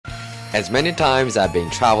As many times I've been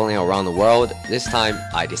traveling around the world, this time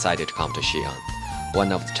I decided to come to Xi'an,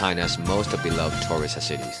 one of China's most beloved tourist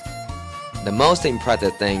cities. The most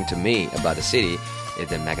impressive thing to me about the city is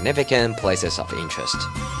the magnificent places of interest.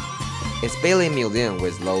 Its Beilin Museum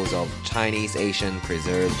with loads of Chinese Asian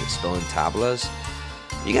preserved stone tablets.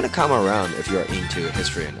 You're gonna come around if you're into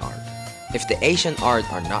history and art. If the Asian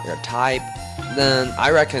art are not your type, then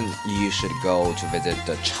I reckon you should go to visit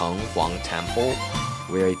the Huang Temple,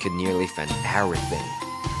 where you could nearly find everything,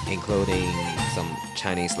 including some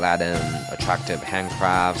Chinese Latin, attractive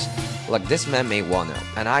handcrafts, like this man-made walnut.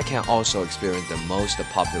 And I can also experience the most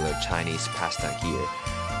popular Chinese pastime here,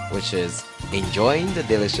 which is enjoying the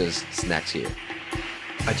delicious snacks here.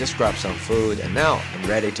 I just grabbed some food and now I'm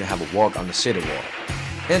ready to have a walk on the city wall.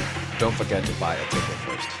 And don't forget to buy a ticket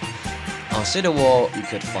first. On city wall, you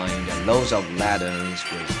could find loads of lanterns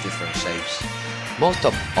with different shapes. Most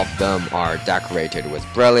of them are decorated with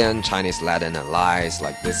brilliant Chinese lantern and lights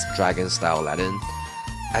like this dragon-style lantern.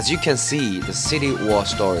 As you can see, the city wall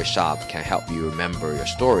story shop can help you remember your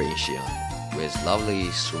story in Xi'an, with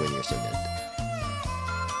lovely souvenirs in it.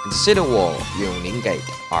 The city wall, Yongling Gate,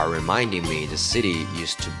 are reminding me the city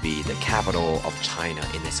used to be the capital of China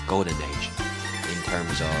in its golden age, in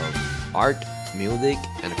terms of art, music,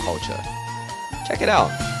 and culture. Check it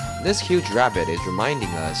out! This huge rabbit is reminding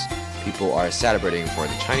us people are celebrating for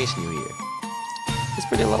the Chinese New Year. It's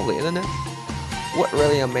pretty lovely, isn't it? What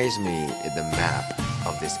really amazed me is the map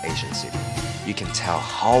of this Asian city. You can tell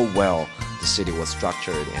how well the city was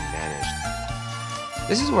structured and managed.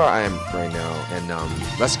 This is where I am right now, and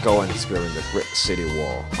let's go and experience the Great City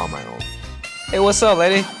Wall on my own. Hey, what's up,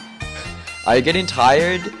 lady? Are you getting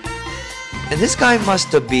tired? And this guy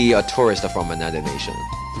must be a tourist from another nation,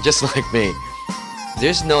 just like me.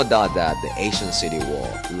 There's no doubt that the Asian city wall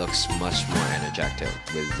looks much more energetic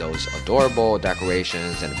with those adorable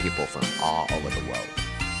decorations and people from all over the world.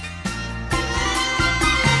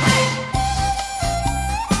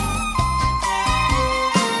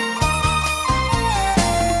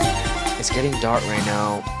 It's getting dark right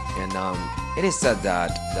now, and it is said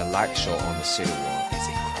that the light show on the city wall is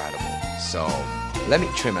incredible. So let me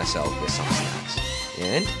treat myself with some snacks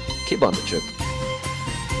and keep on the trip.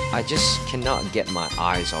 I just cannot get my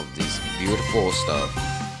eyes off this beautiful stuff.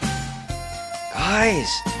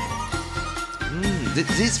 Guys,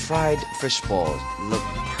 these fried fish balls look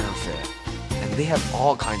perfect, and they have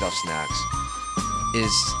all kinds of snacks.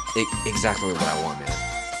 It's exactly what I want, man.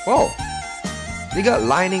 Whoa, they got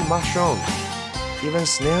lining mushroom, even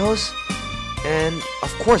snails, and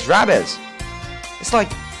of course rabbits. It's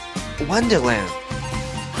like Wonderland.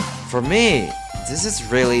 For me, this is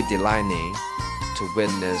really delighting to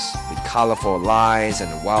witness the colorful lights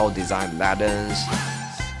and well-designed lanterns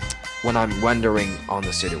when I'm wandering on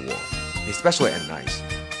the city wall, especially at night.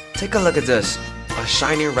 Take a look at this. A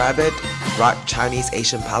shining rabbit, bright Chinese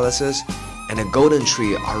Asian palaces, and a golden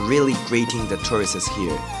tree are really greeting the tourists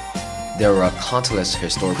here. There are countless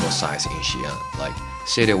historical sites in Xi'an, like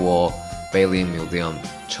City Wall, Beilin Museum,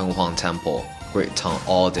 Huang Temple, Great Town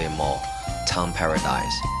All-Day Mall, Town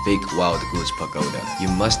Paradise, Big Wild Goose Pagoda. You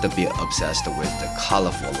must be obsessed with the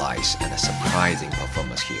colorful lights and the surprising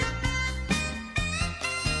performance here.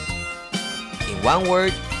 In one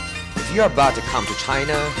word, if you're about to come to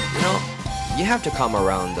China, you have to come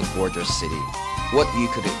around the gorgeous city. What you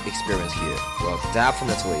could experience here will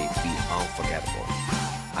definitely be unforgettable.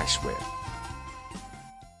 I swear.